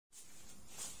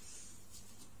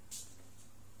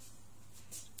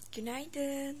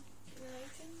Günaydın.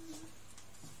 Günaydın.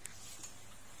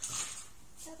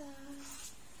 Tada.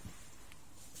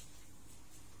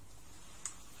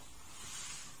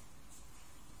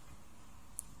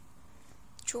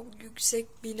 Çok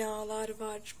yüksek binalar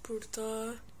var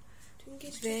burada. Dün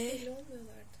gece çok Ve belli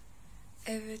olmuyorlardı.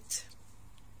 evet.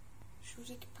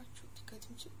 Şuradaki park çok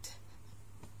dikkatimi çekti.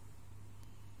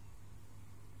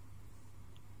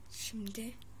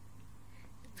 Şimdi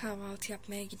kahvaltı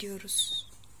yapmaya gidiyoruz.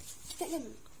 Gidelim.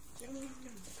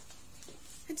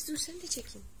 Hadi dur seni de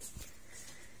çekeyim.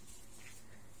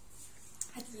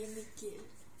 Hadi yemek yiyelim.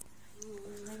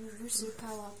 Bir sürü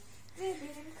kahvaltı. Ve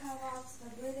benim kahvaltıda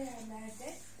böyle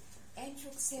yerlerde en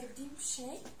çok sevdiğim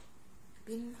şey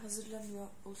benim hazırlamıyor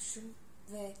oluşum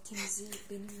ve temizliği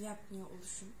benim yapmıyor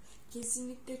oluşum.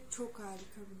 Kesinlikle çok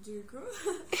harika bir duygu.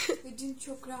 Ve dün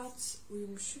çok rahat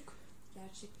uyumuşuk.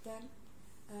 Gerçekten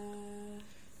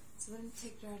sanırım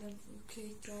tekrardan uykuya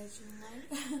ihtiyacım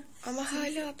var. Ama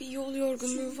hala bir yol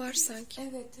yorgunluğu var sanki.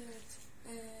 Evet.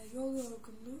 Yol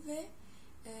yorgunluğu ve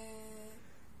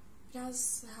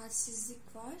biraz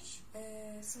halsizlik var.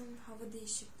 Sanırım hava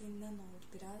değişikliğinden oldu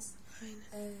biraz.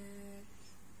 Aynen.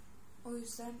 O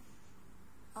yüzden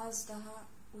az daha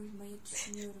uyumayı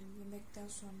düşünüyorum yemekten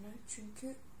sonra.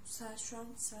 Çünkü şu an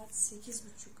saat 8:30.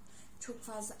 Çok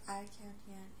fazla erken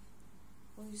yani.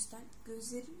 O yüzden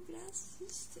gözlerim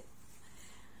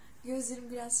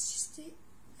biraz şişti.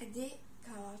 Hadi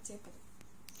kahvaltı yapalım.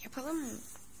 Yapalım mı?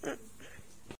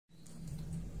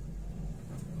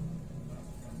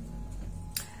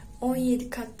 17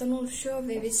 kattan oluşuyor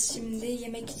ve biz şimdi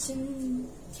yemek için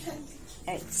geldik.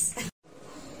 Evet.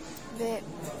 Ve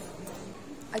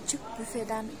açık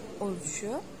büfeden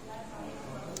oluşuyor.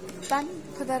 Ben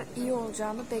bu kadar iyi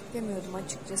olacağını beklemiyordum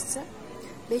açıkçası.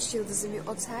 5 yıldızlı bir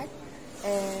otel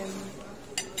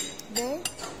ve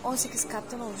 18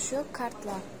 kattan oluşuyor.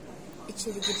 Kartla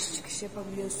içeri giriş çıkış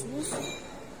yapabiliyorsunuz.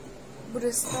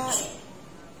 Burası da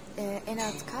en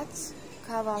alt kat.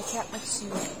 Kahvaltı yapmak için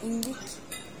indik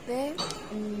ve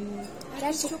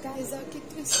gerçekten çok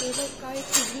nezaketli ve şeyler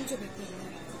gayet düzgünce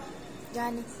beklediler.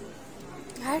 Yani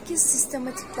herkes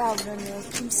sistematik davranıyor.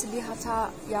 Kimse bir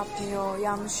hata yapmıyor,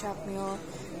 yanlış yapmıyor.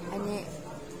 Hani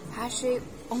her şey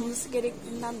olması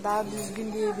gerektiğinden daha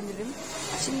düzgün diyebilirim.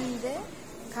 Şimdi de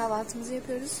kahvaltımızı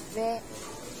yapıyoruz ve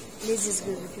leziz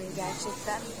gözüküyor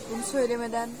gerçekten. Bunu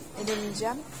söylemeden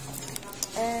edemeyeceğim.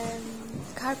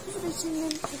 Karpuz reçelinin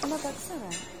tadına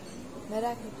baksana.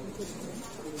 Merak ettim tadını.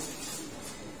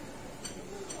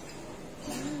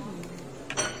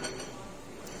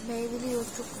 Meyveli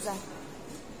yoğurt çok güzel.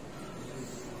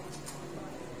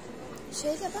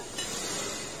 Şeyde bak.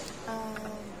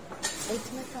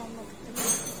 Ekmek almadık değil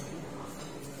mi?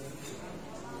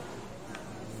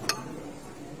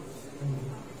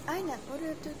 Aynen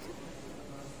oraya döküp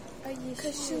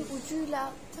kaşığın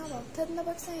ucuyla tamam tadına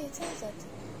baksan yeter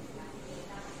zaten.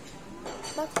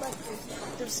 Bak.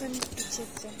 Dur seni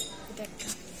çekeceğim. Bir dakika.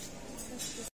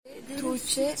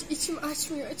 Tuğçe İçim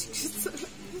açmıyor açıkçası.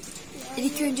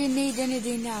 İlk önce neyi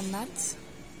denediğini anlat.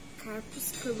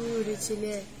 Karpuz kabuğu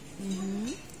reçeli.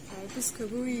 Karpuz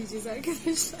kabuğu yiyeceğiz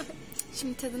arkadaşlar.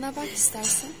 Şimdi tadına bak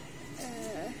istersen.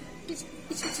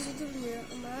 Hiç açıcı durmuyor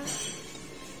ama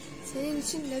senin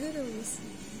için neden olmasın?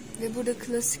 Ve burada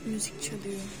klasik müzik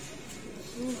çalıyor.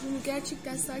 Ruhumu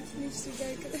gerçekten sakinleştirdi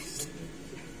arkadaşlar.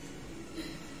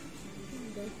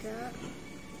 Bir dakika.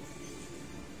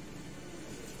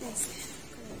 Neyse.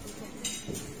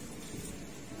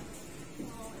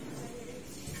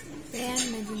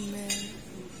 Beğenmedin mi?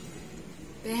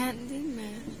 Beğendin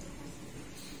mi?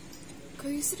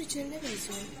 Kayısı reçeline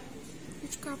benziyor.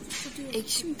 3 karpuz tadı yok.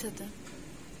 Ekşi mi tadı?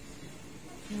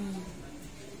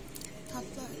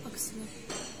 Tatlı aksine.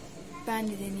 Ben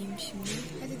de deneyeyim şimdi.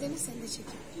 Hadi dene sen de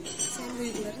çekeyim. Senin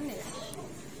duyguların neler?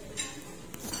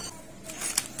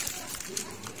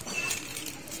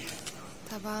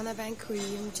 Tabağına ben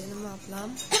koyayım canım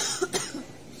ablam.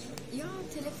 Ya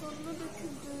telefonuna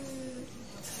döküldü.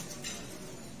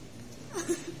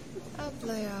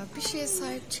 Abla ya bir şeye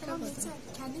sahip çıkamadım.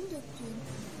 Kendin döktün.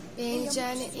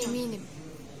 Beğeneceğine eminim.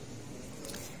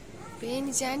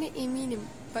 Beğeneceğine eminim.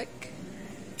 Bak.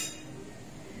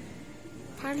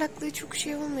 Parlaklığı çok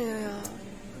şey olmuyor ya.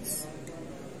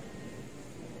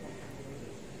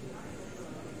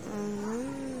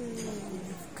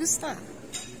 Kız da.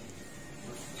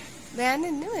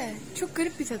 Beğendin değil mi? Çok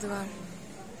garip bir tadı var.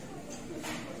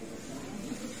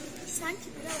 Sanki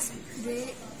biraz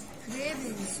küreye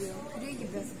benziyor. Küre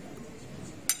gibi.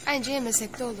 Bence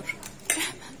yemesek de olur.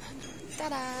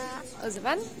 Tada! O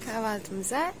zaman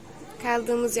kahvaltımıza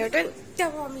kaldığımız yerden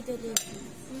devam edelim.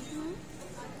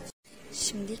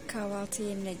 Şimdi kahvaltı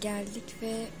yerine geldik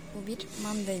ve bu bir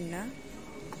mandalina.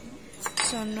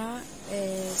 Sonra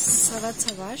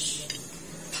salata var.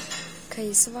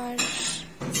 Kayısı var.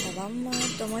 Salam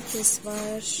var. Domates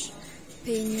var.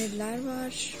 Peynirler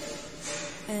var.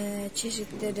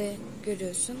 Çeşitleri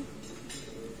görüyorsun.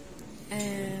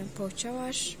 Poğaça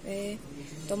var ve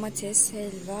domates,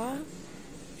 helva.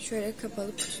 Şöyle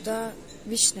kapalı kutuda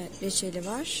vişne reçeli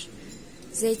var.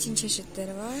 Zeytin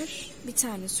çeşitleri var. Bir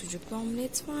tane sucuklu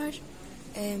omlet var.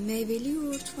 Meyveli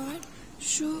yoğurt var.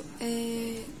 Şu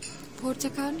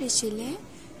portakal reçeli.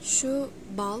 Şu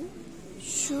bal.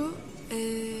 Şu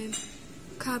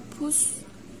karpuz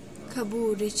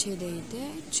kabuğu reçeliydi.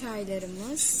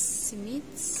 Çaylarımız,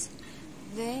 simit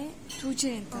ve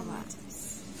Tuğçe'nin tabağı.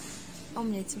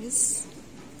 Omletimiz.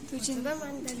 Tuğçe'nin da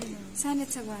mandalina. Sen de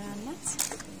tabağı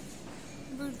anlat.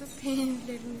 Burada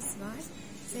peynirlerimiz var.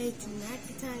 Zeytinler.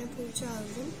 Bir tane poğaça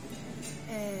aldım.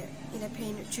 Yine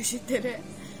peynir çeşitleri.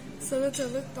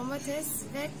 Salatalık, domates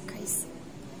ve kayısı.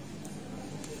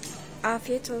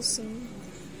 Afiyet olsun.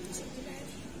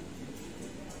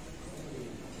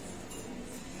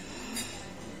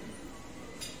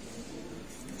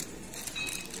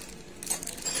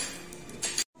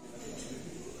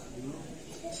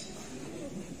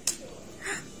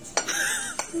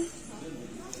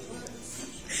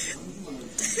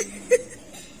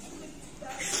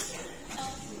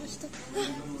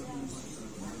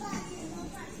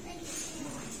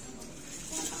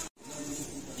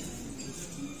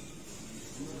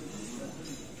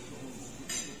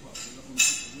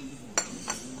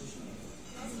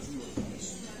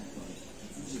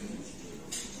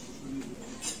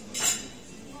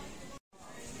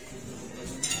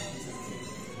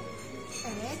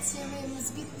 Evet,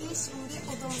 yemeğimiz bitti.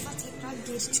 Şimdi odamıza tekrar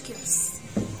geri çıkıyoruz.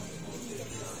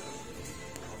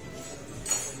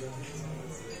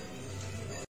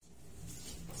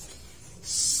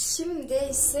 Şimdi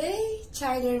ise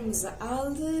çaylarımızı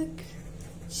aldık.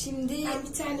 Şimdi Ben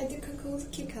bir tane de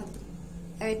kakaolu kek aldım.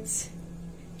 evet,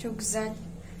 çok güzel.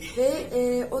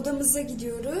 Ve odamıza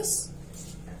gidiyoruz.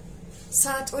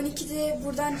 Saat 12'de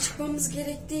buradan çıkmamız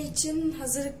gerektiği için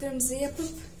hazırlıklarımızı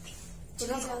yapıp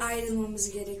buradan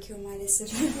ayrılmamız gerekiyor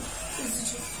maalesef.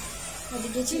 Üzücü.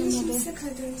 Hadi geçelim Gelin şimdi hadi. size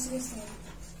koridorumuzu gösterelim.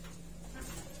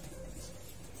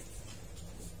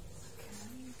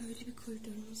 Böyle bir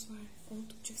koridorumuz var.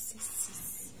 Oldukça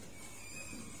sessiz.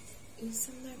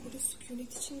 İnsanlar böyle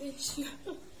sükunet içinde yaşıyor.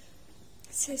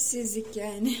 Sessizlik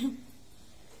yani.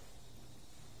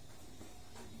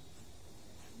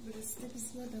 Burası da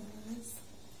bizim odamız.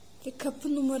 Ve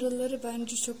kapı numaraları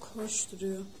bence çok hoş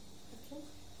duruyor.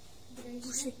 Buraya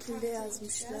Bu işte şekilde kart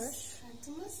yazmışlar. yapacağız.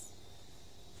 Kartımız.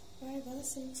 Ver bana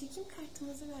senin çekim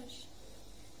kartımızı ver.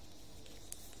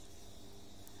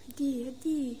 Hadi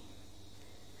hadi.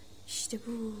 İşte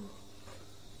bu.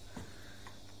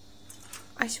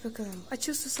 Aç bakalım.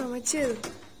 Açıl susam açıl.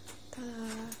 Ta.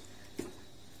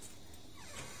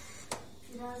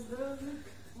 Biraz dağınık.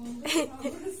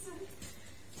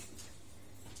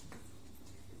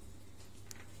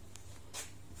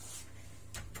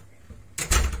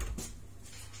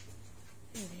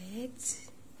 Evet.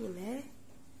 Yine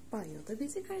banyoda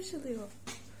bizi karşılıyor.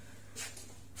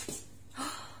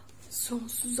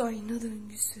 Sonsuz ayna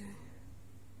döngüsü.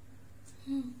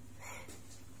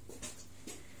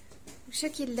 Bu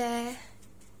şekilde.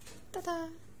 Tada.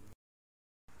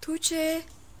 Tuğçe.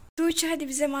 Tuğçe hadi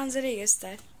bize manzarayı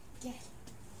göster. Gel.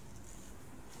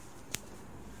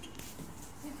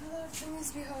 Ne kadar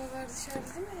temiz bir hava var dışarıda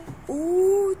değil mi?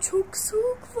 Oo, çok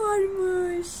soğuk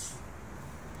varmış.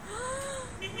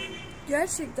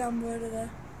 Gerçekten bu arada.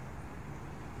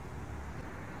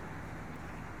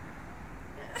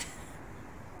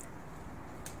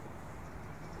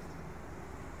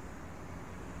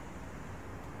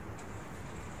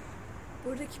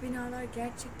 Buradaki binalar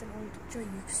gerçekten oldukça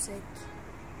yüksek.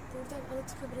 Buradan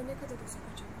Anıtkabir'e ne kadar uzak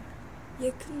acaba?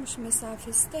 Yakınmış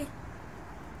mesafesi de.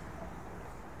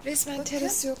 Resmen Bakın.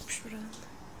 terası yokmuş buranın.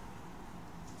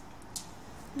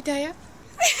 Bir daha yap.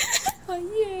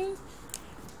 Hayır.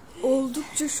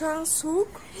 Oldukça şu an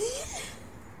soğuk.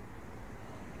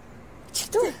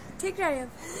 Çıktı mı? Tekrar yap.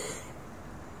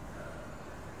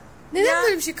 Neden Ya,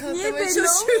 böyle bir şey niye kanıtlamaya belli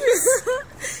çalışıyoruz?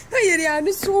 Hayır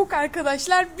yani soğuk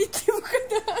arkadaşlar. Bitti bu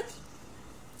kadar.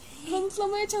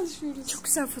 Kanıtlamaya çalışıyoruz. Çok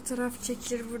güzel fotoğraf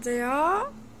çekilir burada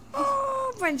ya.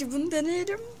 Bence bunu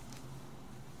deneyelim.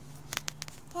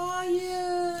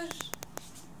 Hayır.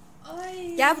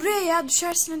 Ay. Gel buraya ya,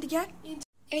 düşersin, hadi gel.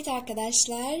 Evet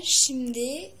arkadaşlar,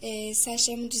 şimdi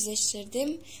saçlarımı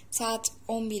düzleştirdim. Saat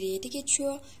 11'i 7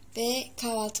 geçiyor ve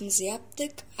kahvaltımızı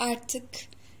yaptık. Artık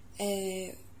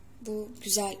bu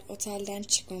güzel otelden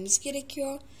çıkmamız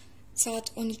gerekiyor. Saat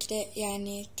 12'de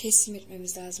yani teslim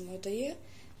etmemiz lazım odayı.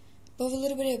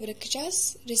 Bavulları buraya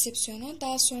bırakacağız resepsiyona.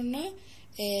 Daha sonra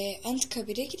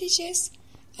Anıtkabir'e gideceğiz.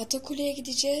 Atakule'ye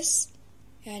gideceğiz.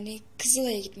 Yani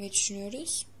Kızılay'a gitmeyi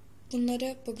düşünüyoruz.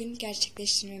 Bunları bugün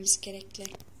gerçekleştirmemiz gerekli.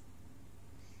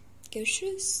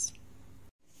 Görüşürüz.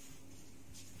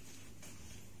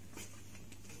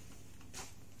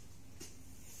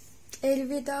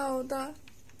 Elveda oda.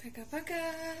 Paka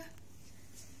paka.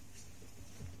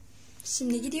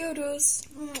 Şimdi gidiyoruz.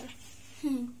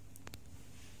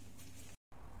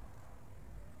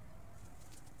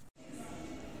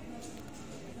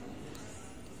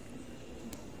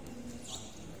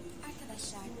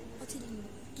 Arkadaşlar, otelin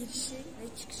girişi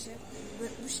ve çıkışı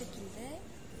bu şekilde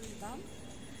buradan.